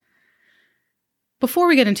Before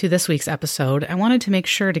we get into this week's episode, I wanted to make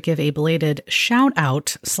sure to give a belated shout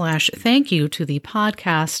out / thank you to the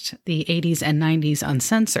podcast, The 80s and 90s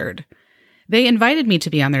Uncensored. They invited me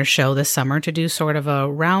to be on their show this summer to do sort of a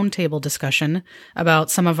roundtable discussion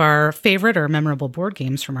about some of our favorite or memorable board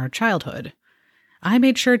games from our childhood. I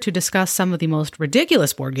made sure to discuss some of the most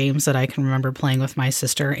ridiculous board games that I can remember playing with my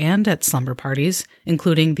sister and at slumber parties,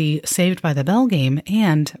 including the Saved by the Bell game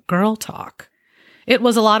and Girl Talk. It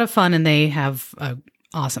was a lot of fun, and they have an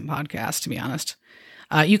awesome podcast, to be honest.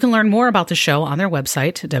 You can learn more about the show on their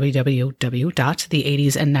website,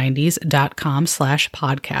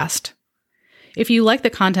 www.the80sand90s.com/podcast. If you like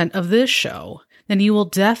the content of this show, then you will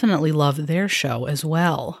definitely love their show as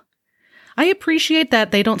well. I appreciate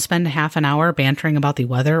that they don't spend half an hour bantering about the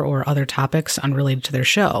weather or other topics unrelated to their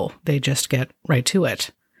show. They just get right to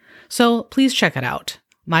it. So please check it out.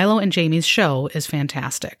 Milo and Jamie's show is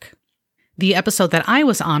fantastic. The episode that I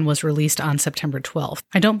was on was released on September 12th.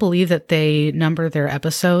 I don't believe that they number their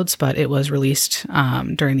episodes, but it was released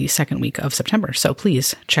during the second week of September, so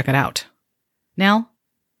please check it out. Now,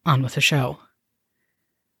 on with the show.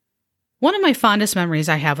 One of my fondest memories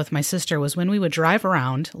I have with my sister was when we would drive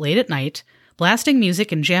around late at night, blasting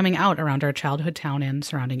music and jamming out around our childhood town and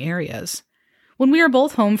surrounding areas. When we were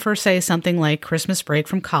both home for, say, something like Christmas break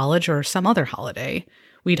from college or some other holiday,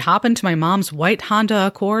 we'd hop into my mom's white Honda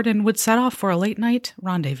Accord and would set off for a late-night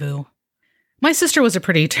rendezvous. My sister was a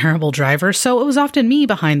pretty terrible driver, so it was often me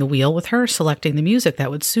behind the wheel with her selecting the music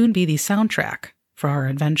that would soon be the soundtrack for our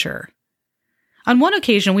adventure. On one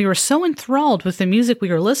occasion, we were so enthralled with the music we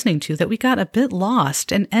were listening to that we got a bit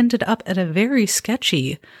lost and ended up at a very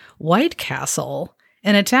sketchy White Castle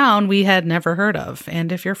in a town we had never heard of.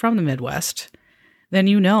 And if you're from the Midwest, then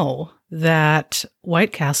you know that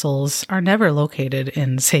White Castles are never located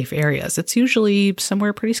in safe areas. It's usually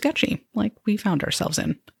somewhere pretty sketchy, like we found ourselves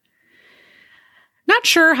in. Not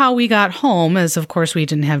sure how we got home, as of course we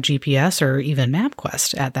didn't have GPS or even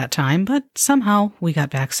MapQuest at that time, but somehow we got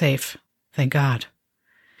back safe. Thank God.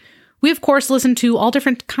 We, of course, listened to all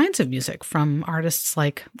different kinds of music, from artists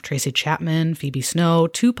like Tracy Chapman, Phoebe Snow,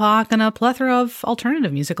 Tupac, and a plethora of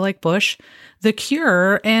alternative music like Bush, The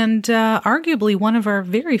Cure, and arguably one of our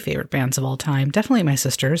very favorite bands of all time, definitely my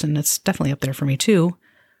sister's, and it's definitely up there for me too,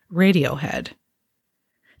 Radiohead.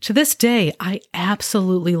 To this day, I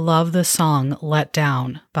absolutely love the song Let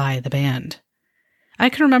Down by the band. I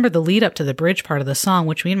can remember the lead up to the bridge part of the song,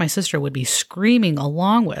 which me and my sister would be screaming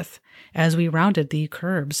along with as we rounded the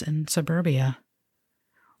curbs in suburbia.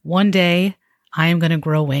 One day, I am going to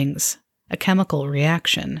grow wings, a chemical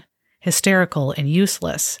reaction, hysterical and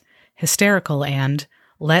useless, hysterical and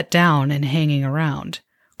let down and hanging around,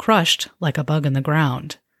 crushed like a bug in the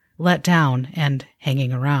ground, let down and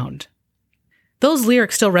hanging around. Those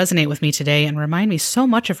lyrics still resonate with me today and remind me so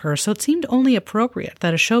much of her, so it seemed only appropriate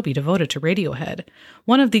that a show be devoted to Radiohead,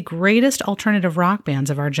 one of the greatest alternative rock bands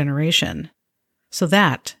of our generation. So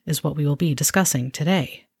that is what we will be discussing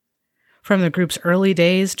today. From the group's early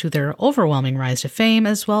days to their overwhelming rise to fame,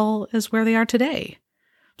 as well as where they are today.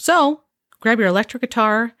 So, grab your electric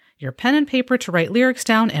guitar, your pen and paper to write lyrics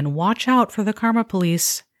down, and watch out for the karma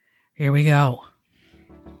police. Here we go.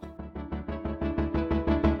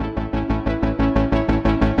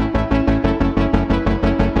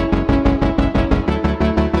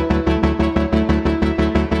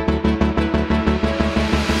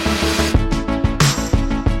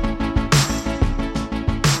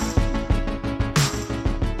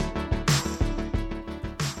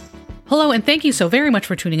 Hello, and thank you so very much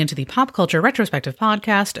for tuning into the Pop Culture Retrospective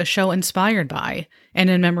Podcast, a show inspired by and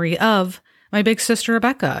in memory of my big sister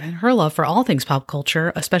Rebecca and her love for all things pop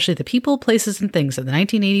culture, especially the people, places, and things of the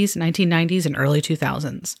 1980s, 1990s, and early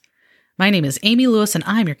 2000s. My name is Amy Lewis, and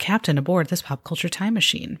I'm your captain aboard this pop culture time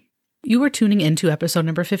machine. You are tuning into episode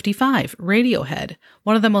number 55, Radiohead,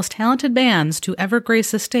 one of the most talented bands to ever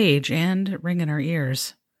grace the stage and ring in our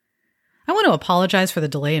ears. I want to apologize for the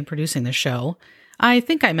delay in producing this show. I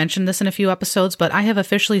think I mentioned this in a few episodes, but I have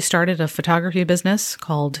officially started a photography business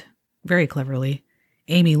called, very cleverly,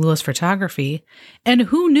 Amy Lewis Photography. And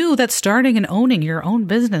who knew that starting and owning your own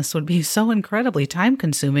business would be so incredibly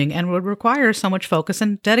time-consuming and would require so much focus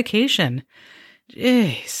and dedication?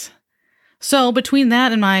 Jeez. So between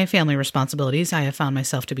that and my family responsibilities, I have found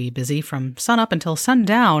myself to be busy from sunup until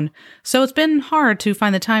sundown, so it's been hard to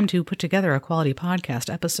find the time to put together a quality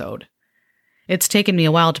podcast episode. It's taken me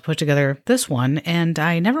a while to put together this one, and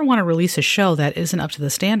I never want to release a show that isn't up to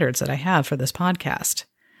the standards that I have for this podcast.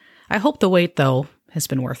 I hope the wait, though, has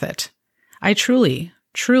been worth it. I truly,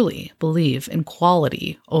 truly believe in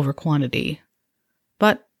quality over quantity.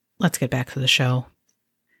 But let's get back to the show.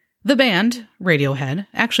 The band, Radiohead,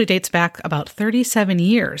 actually dates back about 37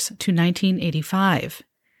 years to 1985.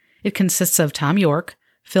 It consists of Tom York,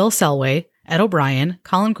 Phil Selway, Ed O'Brien,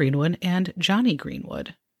 Colin Greenwood, and Johnny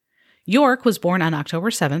Greenwood. York was born on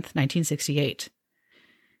October 7th, 1968.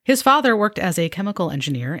 His father worked as a chemical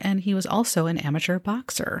engineer, and he was also an amateur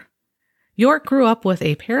boxer. York grew up with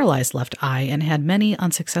a paralyzed left eye and had many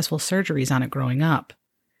unsuccessful surgeries on it growing up.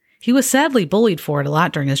 He was sadly bullied for it a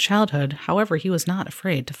lot during his childhood, however, he was not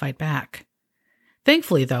afraid to fight back.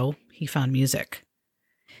 Thankfully, though, he found music.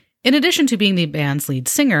 In addition to being the band's lead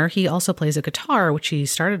singer, he also plays a guitar, which he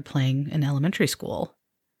started playing in elementary school.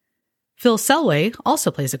 Phil Selway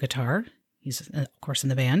also plays a guitar. He's, of course, in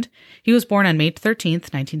the band. He was born on May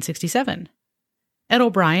 13th, 1967. Ed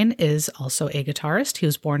O'Brien is also a guitarist. He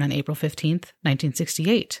was born on April 15th,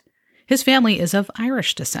 1968. His family is of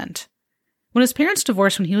Irish descent. When his parents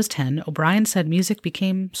divorced when he was 10, O'Brien said music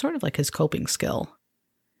became sort of like his coping skill.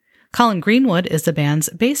 Colin Greenwood is the band's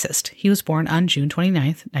bassist. He was born on June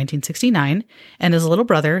 29th, 1969, and his little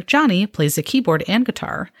brother, Johnny, plays the keyboard and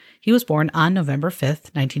guitar. He was born on November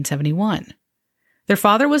 5th, 1971. Their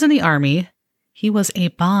father was in the Army. He was a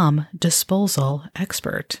bomb disposal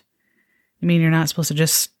expert. You mean you're not supposed to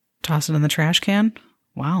just toss it in the trash can?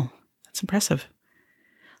 Wow, that's impressive.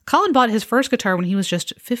 Colin bought his first guitar when he was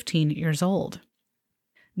just 15 years old.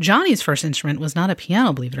 Johnny's first instrument was not a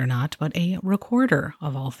piano, believe it or not, but a recorder,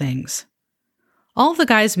 of all things. All of the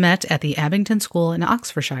guys met at the Abington School in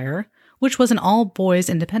Oxfordshire, which was an all-boys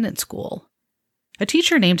independent school. A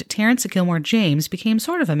teacher named Terence Gilmore James became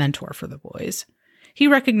sort of a mentor for the boys. He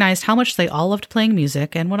recognized how much they all loved playing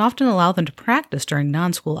music and would often allow them to practice during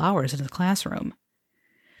non-school hours in his classroom.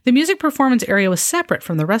 The music performance area was separate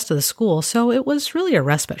from the rest of the school, so it was really a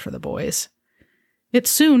respite for the boys. It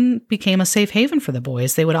soon became a safe haven for the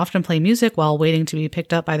boys. They would often play music while waiting to be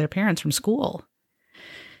picked up by their parents from school.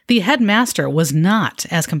 The headmaster was not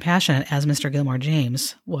as compassionate as Mr. Gilmore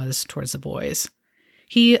James was towards the boys.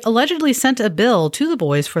 He allegedly sent a bill to the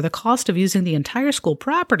boys for the cost of using the entire school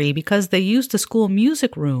property because they used the school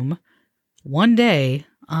music room one day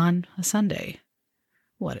on a Sunday.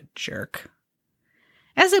 What a jerk.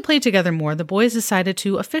 As they played together more, the boys decided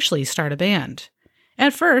to officially start a band.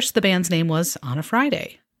 At first, the band's name was On a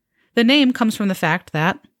Friday. The name comes from the fact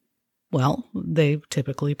that, well, they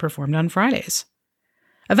typically performed on Fridays.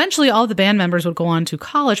 Eventually, all the band members would go on to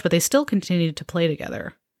college, but they still continued to play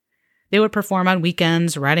together. They would perform on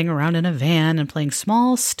weekends, riding around in a van and playing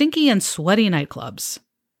small, stinky, and sweaty nightclubs.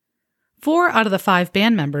 4 out of the 5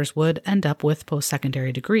 band members would end up with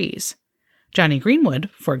post-secondary degrees. Johnny Greenwood,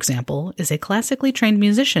 for example, is a classically trained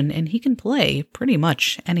musician, and he can play pretty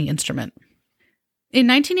much any instrument. In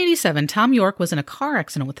 1987, Tom York was in a car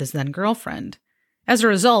accident with his then-girlfriend. As a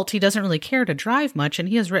result, he doesn't really care to drive much, and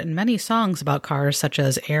he has written many songs about cars such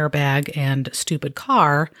as Airbag and Stupid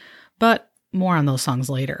Car, but more on those songs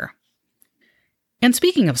later. And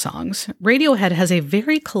speaking of songs, Radiohead has a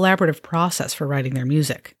very collaborative process for writing their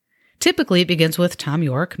music. Typically, it begins with Tom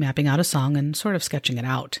York mapping out a song and sort of sketching it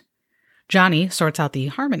out. Johnny sorts out the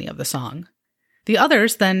harmony of the song. The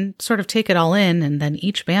others then sort of take it all in, and then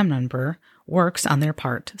each band member works on their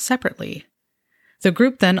part separately. The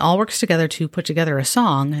group then all works together to put together a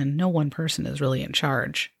song, and no one person is really in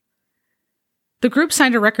charge. The group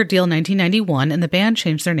signed a record deal in 1991, and the band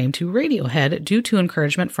changed their name to Radiohead due to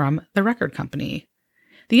encouragement from the record company.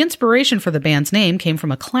 The inspiration for the band's name came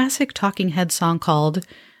from a classic Talking Heads song called,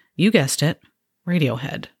 you guessed it,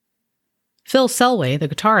 Radiohead. Phil Selway, the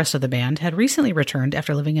guitarist of the band, had recently returned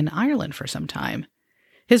after living in Ireland for some time.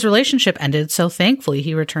 His relationship ended, so thankfully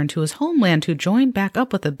he returned to his homeland to join back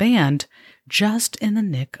up with the band just in the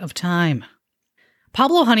nick of time.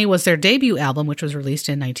 Pablo Honey was their debut album, which was released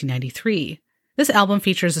in 1993. This album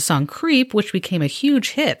features the song Creep, which became a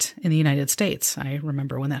huge hit in the United States. I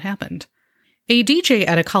remember when that happened. A DJ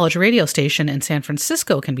at a college radio station in San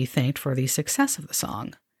Francisco can be thanked for the success of the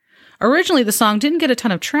song. Originally, the song didn't get a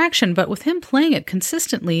ton of traction, but with him playing it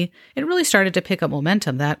consistently, it really started to pick up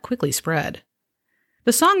momentum that quickly spread.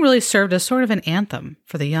 The song really served as sort of an anthem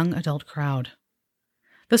for the young adult crowd.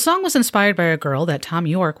 The song was inspired by a girl that Tom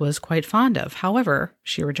York was quite fond of. However,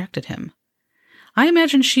 she rejected him. I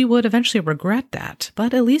imagine she would eventually regret that,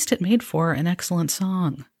 but at least it made for an excellent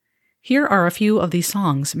song. Here are a few of the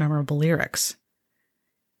song's memorable lyrics.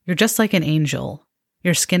 You're just like an angel.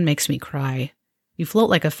 Your skin makes me cry. You float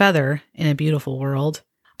like a feather in a beautiful world.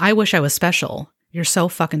 I wish I was special. You're so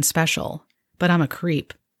fucking special. But I'm a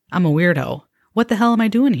creep. I'm a weirdo. What the hell am I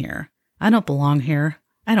doing here? I don't belong here.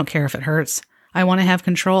 I don't care if it hurts. I want to have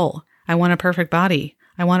control. I want a perfect body.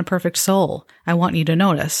 I want a perfect soul. I want you to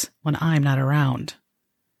notice when I'm not around.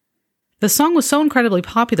 The song was so incredibly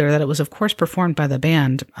popular that it was of course performed by the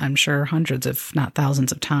band, I'm sure hundreds if not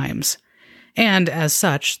thousands of times. And as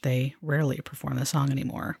such, they rarely perform the song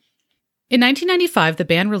anymore. In 1995, the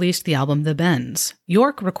band released the album The Bends.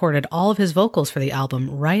 York recorded all of his vocals for the album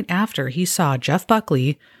right after he saw Jeff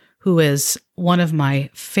Buckley, who is one of my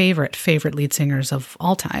favorite lead singers of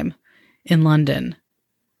all time, in London.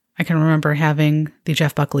 I can remember having the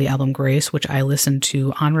Jeff Buckley album Grace, which I listened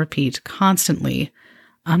to on repeat constantly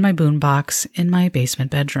on my boombox in my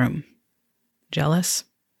basement bedroom. Jealous?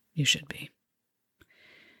 You should be.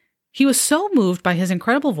 He was so moved by his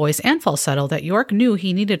incredible voice and falsetto that York knew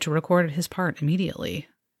he needed to record his part immediately.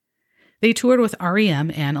 They toured with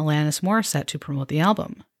REM and Alanis Morissette to promote the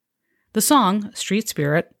album. The song, Street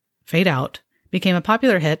Spirit, Fade Out, became a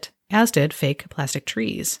popular hit, as did Fake Plastic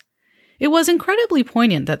Trees. It was incredibly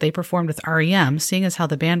poignant that they performed with REM, seeing as how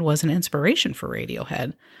the band was an inspiration for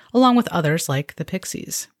Radiohead, along with others like the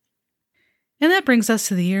Pixies. And that brings us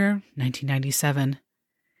to the year 1997.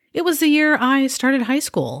 It was the year I started high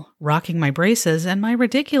school, rocking my braces and my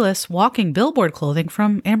ridiculous walking billboard clothing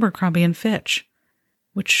from Abercrombie & Fitch,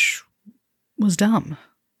 which was dumb.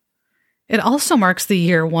 It also marks the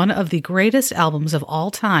year one of the greatest albums of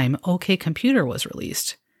all time, OK Computer, was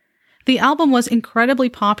released. The album was incredibly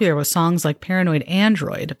popular with songs like Paranoid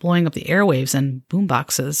Android blowing up the airwaves and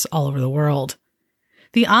boomboxes all over the world.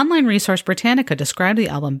 The online resource Britannica described the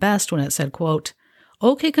album best when it said, quote,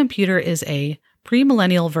 OK Computer is a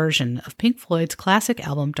pre-millennial version of Pink Floyd's classic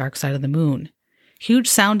album Dark Side of the Moon. Huge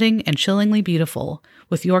sounding and chillingly beautiful,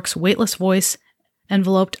 with York's weightless voice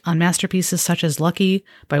enveloped on masterpieces such as Lucky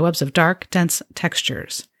by webs of dark, dense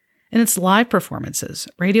textures. In its live performances,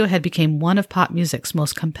 Radiohead became one of pop music's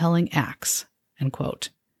most compelling acts. End quote.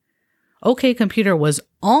 OK Computer was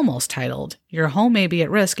almost titled, Your Home May Be at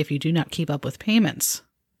Risk If You Do Not Keep Up with Payments.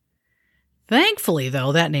 Thankfully,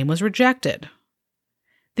 though, that name was rejected.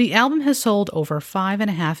 The album has sold over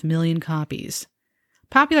 5.5 million copies.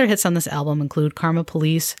 Popular hits on this album include Karma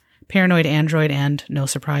Police, Paranoid Android, and No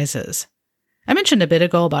Surprises. I mentioned a bit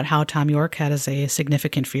ago about how Tom York has a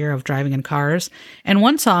significant fear of driving in cars, and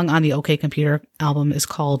one song on the OK Computer album is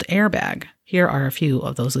called Airbag. Here are a few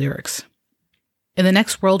of those lyrics. In the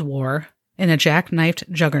next world war, in a jackknifed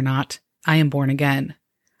juggernaut, I am born again.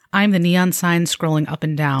 I am the neon sign scrolling up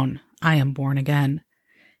and down. I am born again.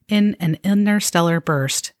 In an interstellar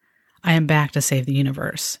burst, I am back to save the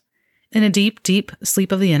universe. In a deep, deep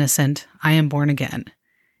sleep of the innocent, I am born again.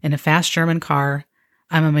 In a fast German car,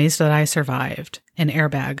 I'm amazed that I survived. An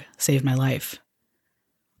airbag saved my life.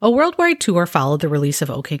 A worldwide tour followed the release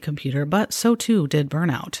of OK Computer, but so too did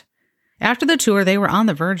Burnout. After the tour, they were on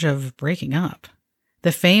the verge of breaking up.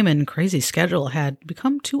 The fame and crazy schedule had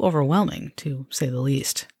become too overwhelming, to say the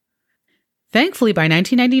least. Thankfully, by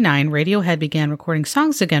 1999, Radiohead began recording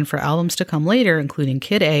songs again for albums to come later, including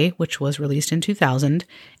Kid A, which was released in 2000,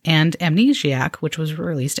 and Amnesiac, which was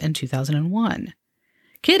released in 2001.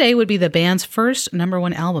 Kid A would be the band's first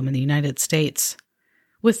 #1 album in the United States.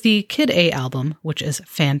 With the Kid A album, which is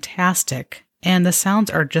fantastic, and the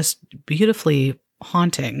sounds are just beautifully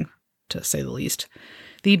haunting, to say the least,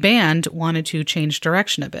 the band wanted to change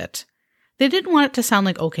direction a bit. They didn't want it to sound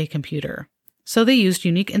like OK Computer, so they used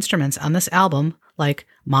unique instruments on this album, like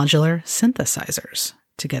modular synthesizers,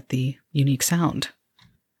 to get the unique sound.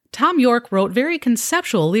 Tom York wrote very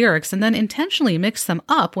conceptual lyrics and then intentionally mixed them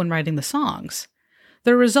up when writing the songs.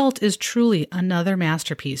 The result is truly another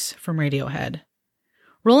masterpiece from Radiohead.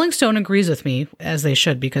 Rolling Stone agrees with me, as they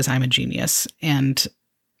should because I'm a genius and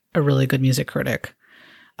a really good music critic.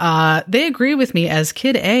 They agree with me as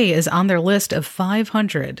Kid A is on their list of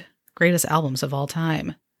 500 greatest albums of all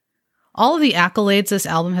time. All of the accolades this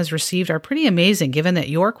album has received are pretty amazing, given that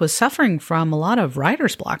York was suffering from a lot of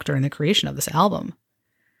writer's block during the creation of this album.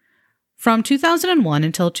 From 2001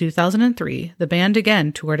 until 2003, the band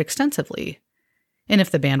again toured extensively. And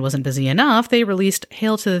if the band wasn't busy enough, they released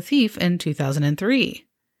Hail to the Thief in 2003.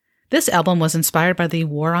 This album was inspired by the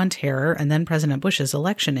War on Terror and then President Bush's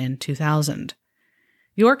election in 2000.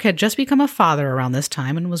 York had just become a father around this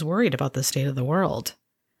time and was worried about the state of the world.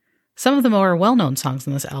 Some of the more well-known songs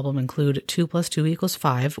on this album include 2 + 2 =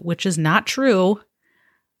 5, which is not true.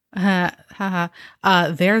 There,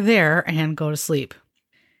 and Go to Sleep.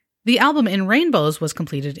 The album In Rainbows was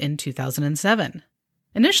completed in 2007.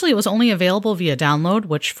 Initially, it was only available via download,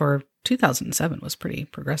 which for 2007 was pretty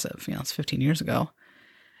progressive. It's 15 years ago.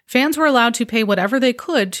 Fans were allowed to pay whatever they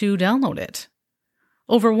could to download it.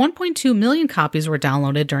 Over 1.2 million copies were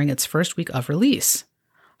downloaded during its first week of release.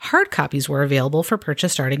 Hard copies were available for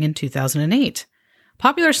purchase starting in 2008.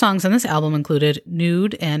 Popular songs on this album included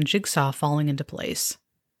Nude and Jigsaw Falling into Place.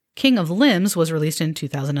 King of Limbs was released in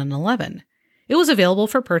 2011. It was available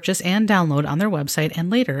for purchase and download on their website and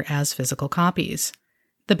later as physical copies.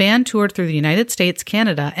 The band toured through the United States,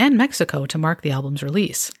 Canada, and Mexico to mark the album's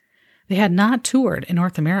release. They had not toured in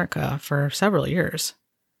North America for several years.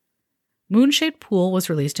 Moonshaped Pool was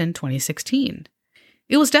released in 2016.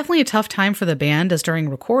 It was definitely a tough time for the band, as during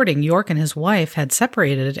recording, York and his wife had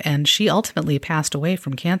separated and she ultimately passed away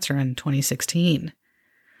from cancer in 2016.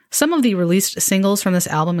 Some of the released singles from this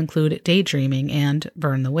album include Daydreaming and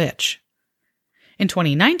Burn the Witch. In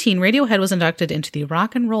 2019, Radiohead was inducted into the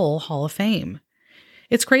Rock and Roll Hall of Fame.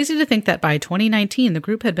 It's crazy to think that by 2019, the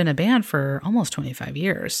group had been a band for almost 25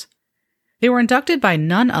 years. They were inducted by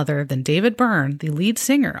none other than David Byrne, the lead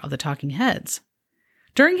singer of the Talking Heads.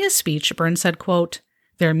 During his speech, Byrne said, quote,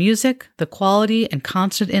 "Their music, the quality, and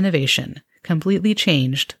constant innovation completely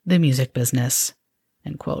changed the music business."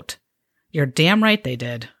 End quote. You're damn right they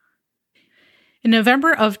did. In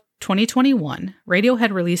November of 2021,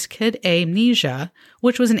 Radiohead released Kid Amnesia,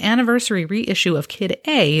 which was an anniversary reissue of Kid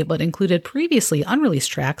A, but included previously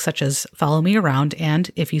unreleased tracks such as Follow Me Around and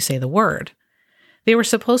If You Say the Word. They were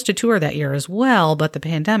supposed to tour that year as well, but the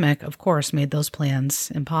pandemic, of course, made those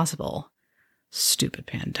plans impossible. Stupid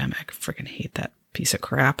pandemic. Freaking hate that piece of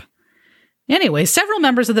crap. Anyway, several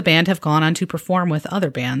members of the band have gone on to perform with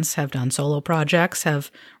other bands, have done solo projects,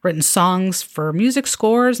 have written songs for music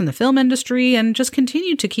scores in the film industry, and just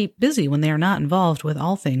continue to keep busy when they are not involved with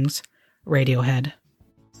all things Radiohead.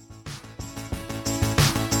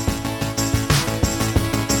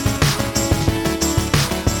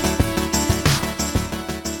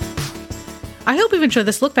 I hope you've enjoyed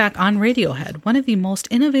this look back on Radiohead, one of the most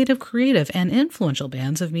innovative, creative, and influential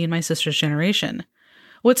bands of me and my sister's generation.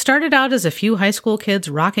 What started out as a few high school kids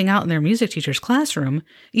rocking out in their music teacher's classroom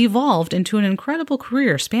evolved into an incredible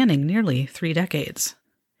career spanning nearly 3 decades.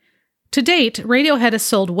 To date, Radiohead has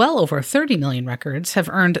sold well over 30 million records, have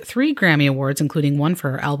earned 3 Grammy Awards, including one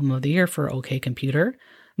for Album of the Year for OK Computer,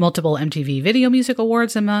 multiple MTV Video Music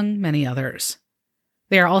Awards, among many others.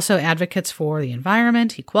 They are also advocates for the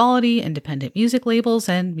environment, equality, independent music labels,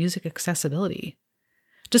 and music accessibility.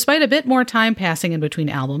 Despite a bit more time passing in between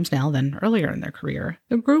albums now than earlier in their career,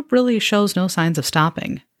 the group really shows no signs of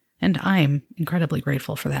stopping, and I'm incredibly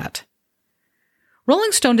grateful for that.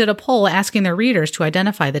 Rolling Stone did a poll asking their readers to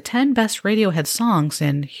identify the 10 best Radiohead songs,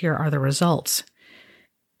 and here are the results.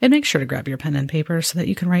 And make sure to grab your pen and paper so that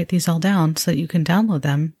you can write these all down so that you can download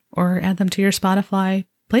them or add them to your Spotify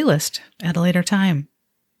playlist at a later time.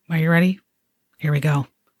 Are you ready? Here we go.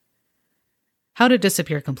 How to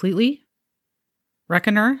Disappear Completely,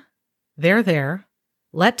 Reckoner, There,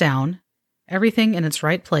 Let Down, Everything in Its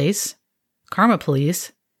Right Place, Karma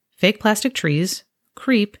Police, Fake Plastic Trees,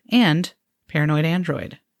 Creep, and Paranoid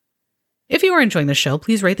Android. If you are enjoying the show,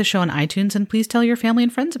 please rate the show on iTunes and please tell your family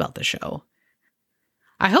and friends about the show.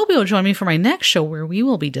 I hope you'll join me for my next show where we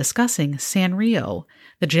will be discussing Sanrio,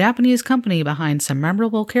 the Japanese company behind some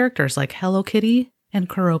memorable characters like Hello Kitty and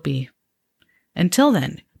Keroppi. Until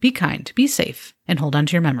then, be kind, be safe, and hold on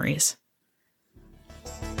to your memories.